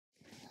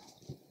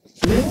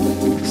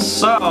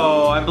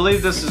So, I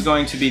believe this is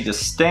going to be the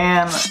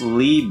Stan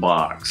Lee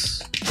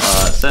box.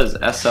 It says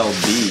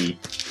SLB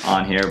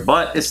on here,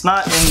 but it's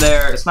not in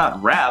there, it's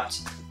not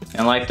wrapped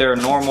in like their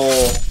normal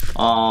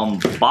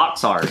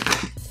box art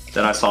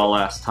that I saw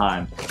last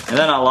time. And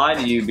then I lied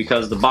to you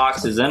because the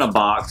box is in a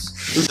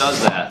box. Who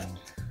does that?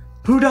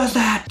 Who does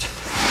that?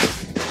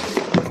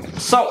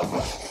 So,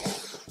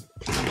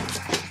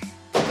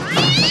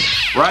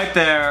 right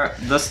there,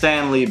 the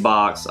Stan Lee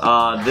box.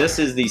 This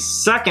is the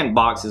second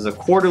box, is a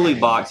quarterly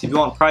box. If you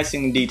want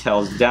pricing and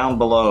details, down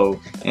below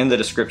in the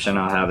description,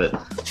 I'll have it.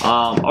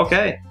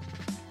 Okay,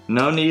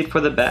 no need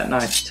for the bat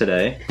knife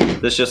today.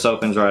 This just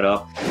opens right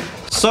up.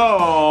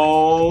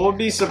 So,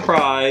 be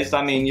surprised.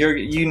 I mean,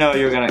 you know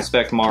you're gonna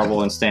expect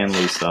Marvel and Stan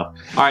Lee stuff.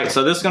 All right,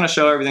 so this is gonna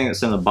show everything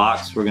that's in the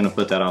box. We're gonna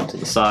put that off to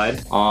the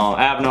side.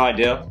 I have no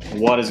idea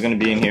what is gonna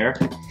be in here,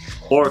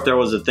 or if there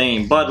was a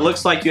theme, but it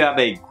looks like you have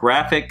a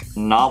graphic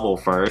novel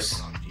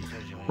first,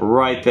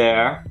 right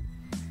there.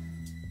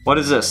 What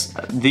is this?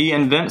 The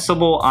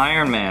Invincible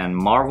Iron Man,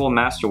 Marvel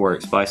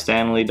Masterworks by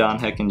Stan Lee, Don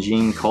Heck, and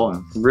Gene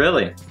Colan.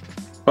 Really?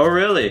 Oh,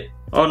 really?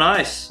 Oh,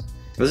 nice.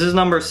 This is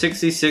number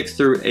 66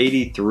 through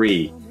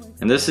 83,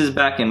 and this is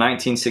back in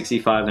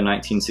 1965 and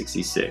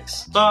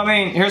 1966. So, I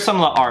mean, here's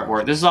some of the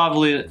artwork. This is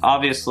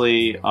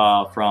obviously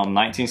from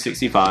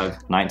 1965,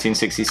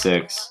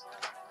 1966.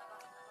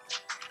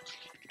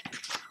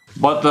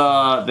 But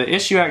the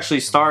issue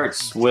actually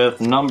starts with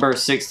number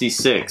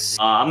 66.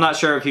 I'm not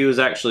sure if he was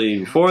actually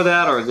before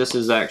that, or this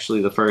is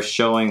actually the first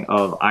showing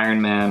of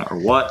Iron Man, or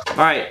what.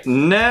 Alright,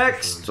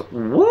 next.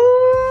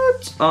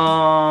 What?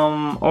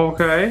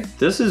 Okay.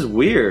 This is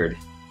weird.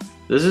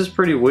 This is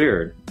pretty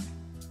weird.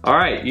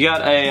 Alright, you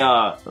got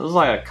a, this is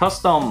like a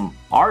custom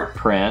art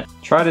print.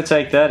 Try to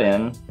take that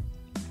in.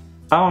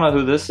 I don't know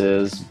who this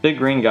is. Big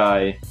green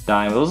guy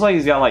dying. It looks like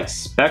he's got like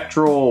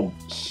spectral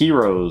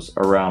heroes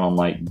around him,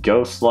 like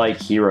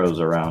ghost-like heroes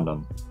around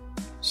him.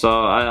 So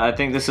I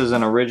think this is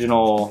an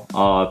original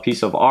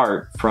piece of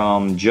art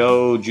from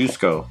Joe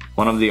Jusko,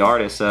 one of the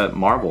artists at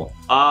Marvel.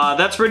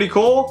 That's pretty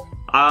cool.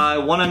 I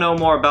want to know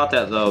more about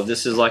that though. If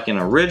this is like an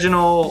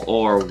original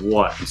or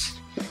what.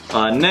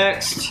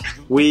 Next,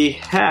 we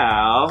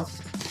have,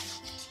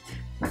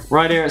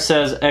 right here it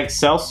says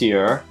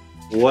Excelsior.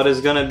 What is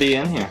gonna be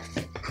in here?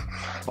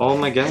 Oh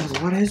my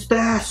god, what is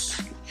this?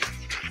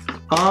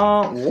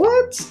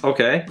 What?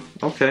 Okay,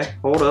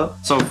 hold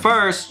up. So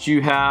first,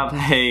 you have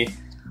a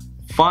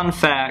fun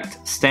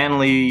fact, Stan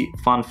Lee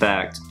fun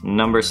fact,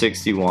 number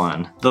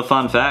 61. The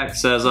fun fact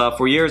says,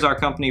 for years our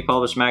company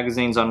published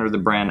magazines under the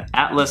brand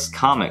Atlas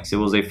Comics. It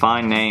was a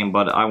fine name,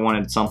 but I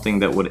wanted something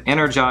that would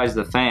energize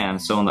the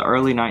fans, so in the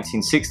early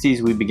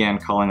 1960s we began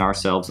calling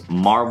ourselves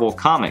Marvel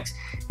Comics.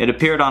 It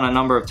appeared on a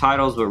number of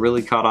titles, but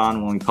really caught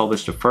on when we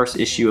published the first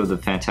issue of the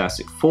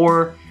Fantastic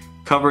Four.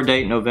 Cover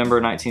date November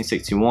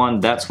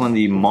 1961. That's when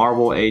the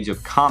Marvel Age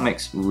of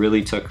Comics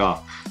really took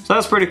off. So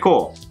that's pretty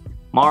cool.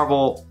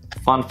 Marvel,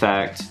 fun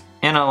fact,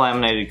 in a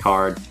laminated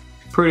card.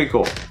 Pretty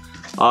cool.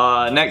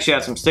 Next you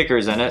have some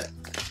stickers in it.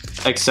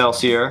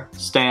 Excelsior,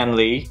 Stan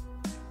Lee.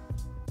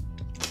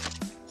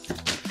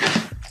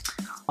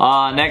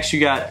 Next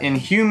you got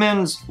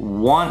Inhumans,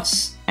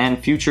 Once, and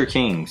Future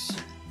Kings.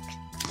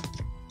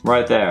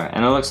 Right there.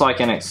 And it looks like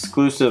an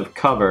exclusive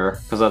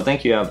cover, because I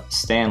think you have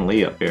Stan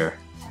Lee up here.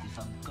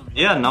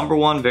 Yeah,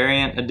 #1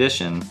 variant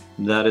edition.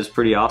 That is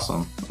pretty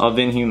awesome. Of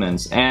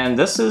Inhumans. And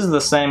this is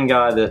the same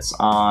guy that's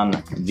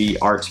on the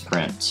art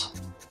print,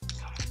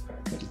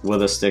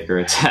 with a sticker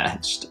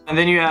attached. And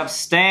then you have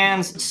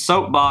Stan's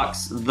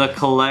Soapbox, The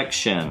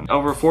Collection.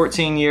 Over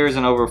 14 years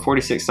and over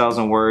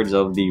 46,000 words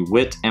of the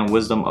wit and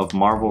wisdom of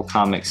Marvel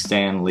Comics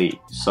Stan Lee.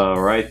 So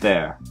right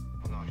there.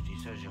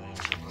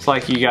 It's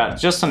like you got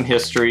just some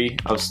history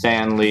of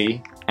Stan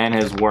Lee and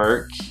his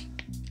work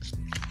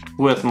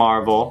with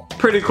Marvel.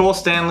 Pretty cool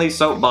Stan Lee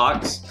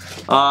soapbox.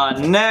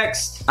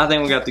 Next, I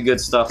think we got the good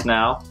stuff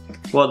now.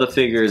 Well, the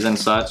figures and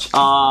such.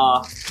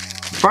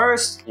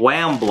 First,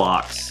 Wham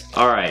blocks.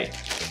 Alright.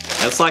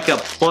 It's like a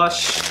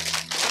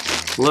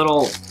plush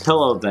little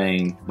pillow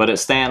thing, but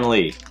it's Stan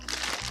Lee.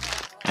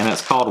 And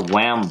it's called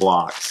Wham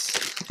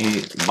blocks.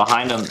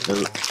 Behind him,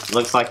 it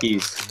looks like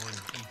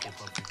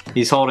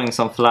he's holding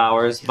some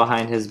flowers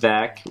behind his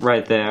back,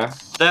 right there.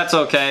 That's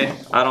okay.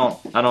 I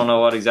don't know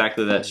what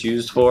exactly that's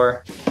used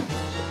for.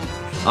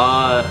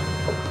 I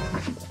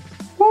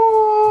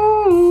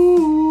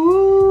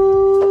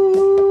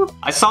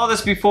saw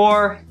this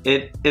before.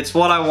 It's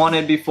what I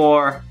wanted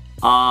before.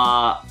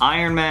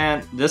 Iron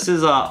Man. This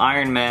is a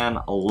Iron Man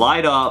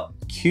light up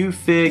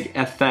Q-Fig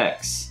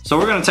FX. So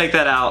we're gonna take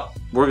that out.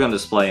 We're gonna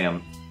display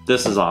him.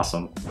 This is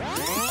awesome.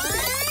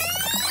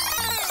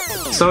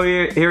 So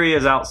here he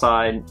is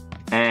outside,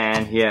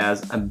 and he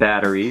has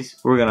batteries.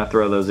 We're gonna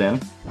throw those in.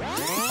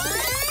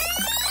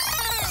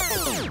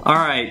 All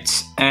right,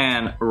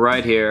 and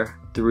right here,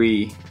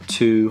 3,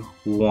 2,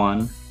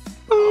 1.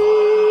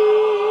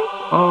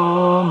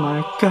 Oh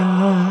my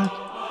god.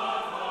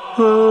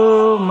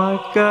 Oh my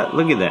god.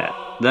 Look at that.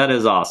 That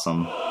is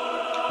awesome.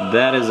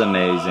 That is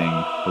amazing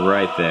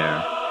right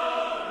there.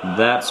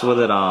 That's with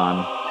it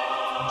on.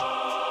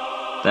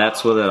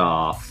 That's with it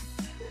off.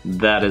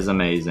 That is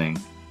amazing.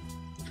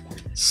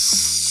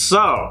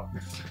 So,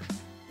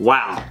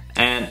 wow.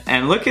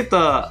 And look at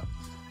the,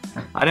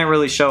 I didn't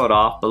really show it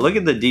off, but look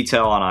at the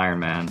detail on Iron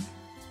Man.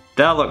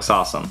 That looks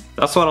awesome.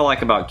 That's what I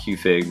like about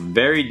Q-Fig.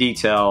 Very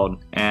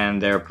detailed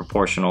and they're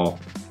proportional.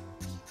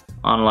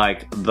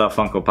 Unlike the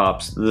Funko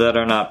Pops that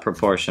are not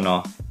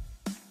proportional.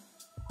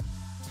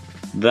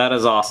 That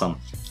is awesome.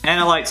 And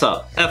it lights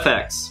up.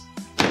 FX.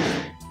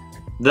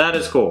 That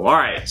is cool.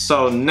 Alright,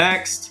 so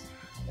next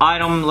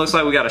item, looks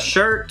like we got a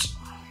shirt.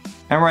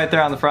 And right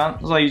there on the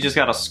front, looks like you just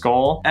got a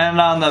skull. And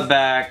on the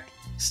back,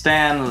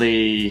 Stan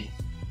Lee.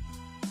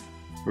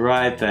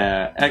 Right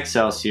there,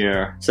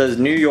 Excelsior. It says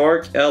New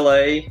York,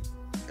 LA.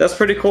 That's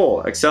pretty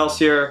cool,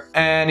 Excelsior.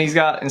 And he's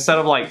got, instead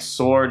of like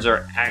swords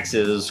or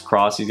axes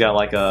crossed, he's got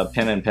like a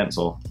pen and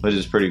pencil, which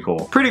is pretty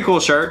cool. Pretty cool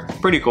shirt,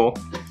 pretty cool.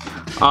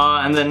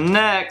 And then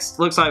next,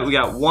 looks like we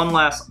got one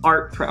last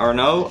art,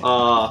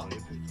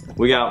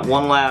 we got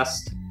one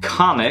last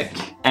comic,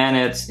 and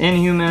it's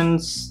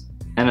Inhumans,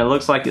 and it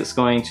looks like it's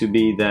going to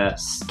be that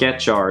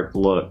sketch art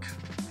look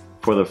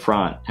for the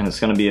front, and it's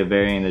going to be a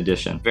variant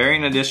edition.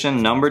 Variant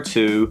edition number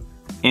 2,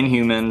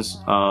 Inhumans,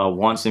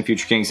 Once and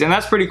Future Kings. And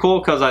that's pretty cool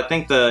because I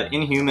think the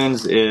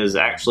Inhumans is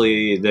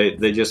actually,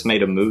 they just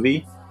made a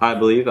movie, I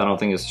believe. I don't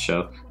think it's a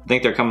show. I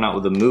think they're coming out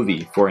with a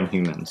movie for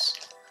Inhumans.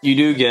 You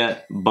do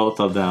get both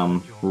of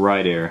them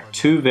right here.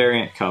 2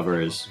 variant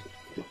covers.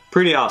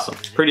 Pretty awesome,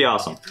 pretty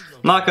awesome.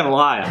 I'm not gonna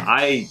lie,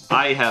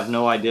 I have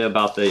no idea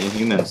about the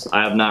Inhumans.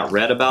 I have not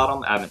read about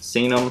them, I haven't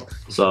seen them.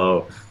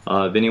 So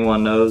if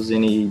anyone knows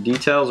any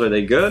details, are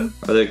they good?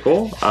 Are they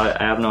cool? I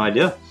have no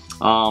idea.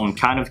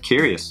 Kind of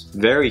curious,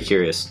 very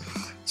curious.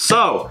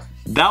 So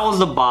that was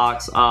the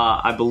box.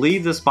 I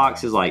believe this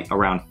box is like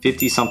around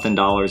 $50-something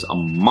a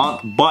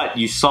month, but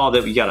you saw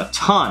that we got a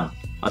ton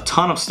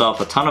of stuff,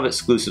 a ton of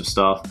exclusive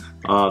stuff,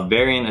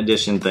 variant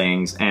edition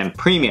things, and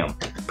premium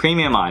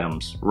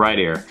items right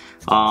here.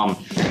 I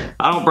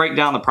don't break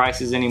down the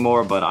prices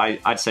anymore, but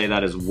I'd say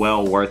that is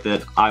well worth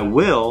it. I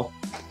will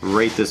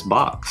rate this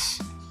box.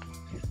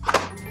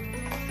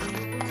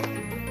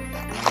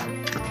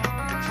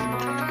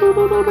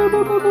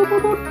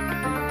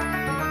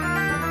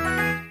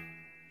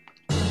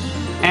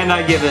 And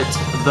I give it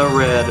the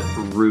red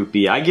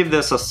rupee. I give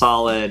this a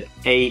solid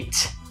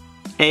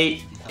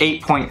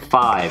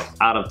 8.5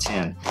 out of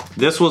 10.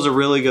 This was a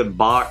really good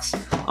box.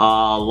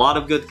 A lot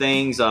of good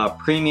things,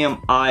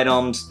 premium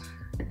items.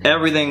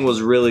 Everything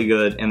was really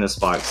good in this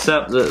box,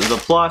 except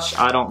the plush.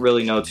 I don't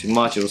really know too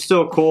much. It was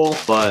still cool,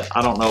 but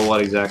I don't know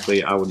what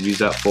exactly I would use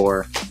that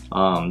for.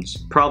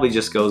 Probably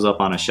just goes up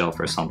on a shelf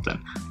or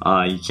something.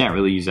 You can't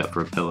really use that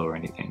for a pillow or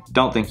anything.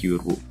 Don't think you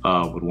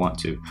would want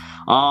to.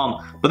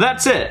 But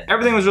that's it.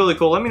 Everything was really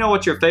cool. Let me know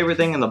what your favorite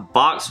thing in the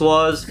box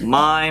was.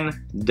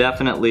 Mine,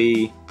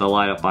 definitely the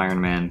light up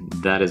Iron Man.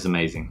 That is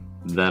amazing.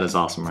 That is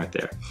awesome right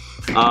there.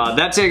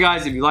 That's it,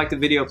 guys. If you liked the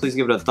video, please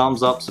give it a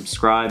thumbs up,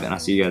 subscribe, and I'll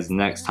see you guys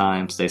next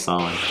time. Stay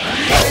solid.